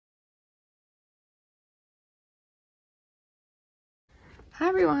Hi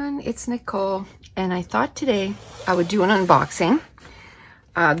everyone, it's Nicole, and I thought today I would do an unboxing.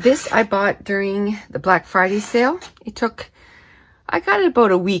 This I bought during the Black Friday sale. I got it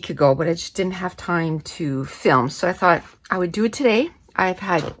about a week ago, but I just didn't have time to film, so I thought I would do it today. I've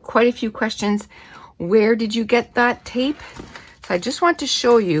had quite a few questions. Where did you get that tape? So I just want to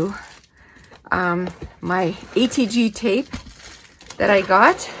show you my ATG tape that I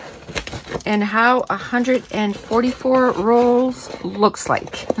got and how 144 rolls looks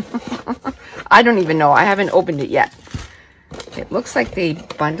like. I don't even know. I haven't opened it yet. It looks like they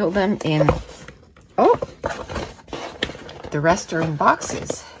bundled them in, oh, the rest are in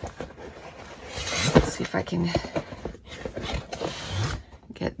boxes. Let's see if I can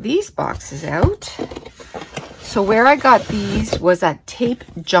get these boxes out. So where I got these was at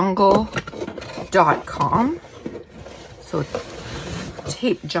tapejungle.com. So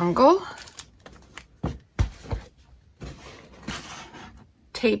Tape Jungle.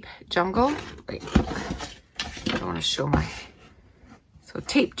 Wait, I don't want to show my, so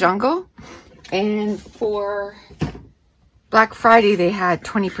Tape Jungle, and for Black Friday they had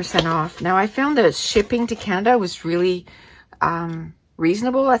 20% off. Now I found that shipping to Canada was really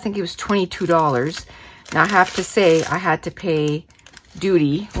reasonable. I think it was $22. Now I have to say I had to pay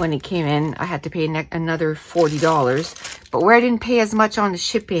duty when it came in. I had to pay another $40, but where I didn't pay as much on the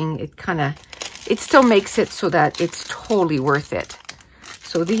shipping, it still makes it so that it's totally worth it.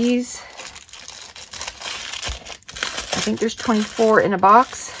 So these, I think there's 24 in a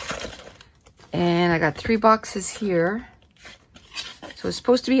box, and I got 3 boxes here. So it's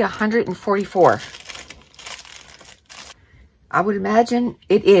supposed to be 144. I would imagine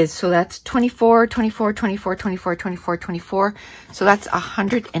it is. So that's 24, 24, 24, 24, 24, 24. So that's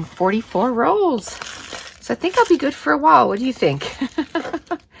 144 rolls. So I think I'll be good for a while. What do you think?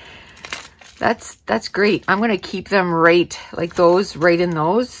 That's great. I'm going to keep them right like those, right in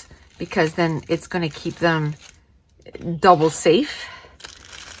those, because then it's going to keep them double safe.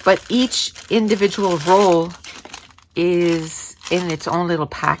 But each individual roll is in its own little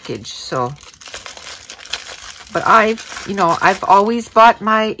package. So, but I've always bought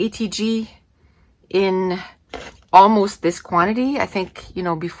my ATG in almost this quantity. I think,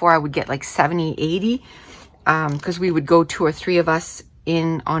 before I would get like 70, 80, because we would go 2 or 3 of us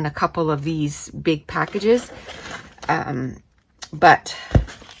in on a couple of these big packages. But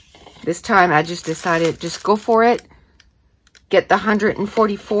this time I just decided, just go for it. Get the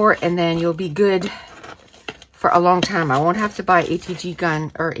 144 and then you'll be good for a long time. I won't have to buy ATG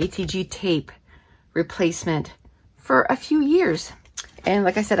gun or ATG tape replacement for a few years. And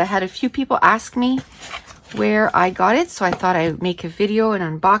like I said, I had a few people ask me where I got it, so I thought I would make a video, an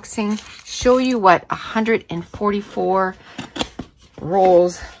unboxing, show you what 144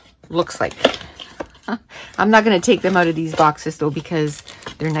 rolls looks like. I'm not going to take them out of these boxes though, because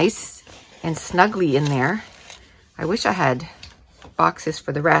they're nice and snugly in there. I wish I had boxes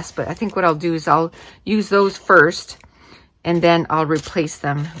for the rest, but I think what I'll do is I'll use those first and then I'll replace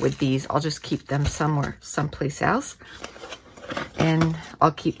them with these. I'll just keep them someplace else, and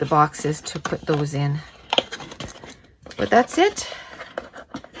I'll keep the boxes to put those in. But that's it.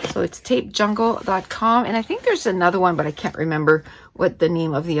 So it's tapejungle.com, and I think there's another one, but I can't remember what the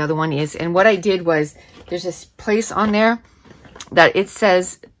name of the other one is. And what I did was, there's this place on there that it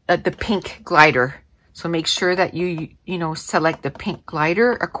says the pink glider. So make sure that you select the pink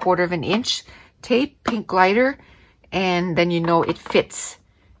glider, 1/4 inch tape, pink glider, and then it fits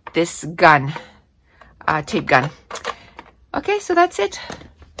this gun, tape gun. Okay, so that's it.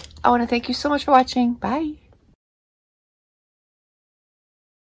 I want to thank you so much for watching. Bye.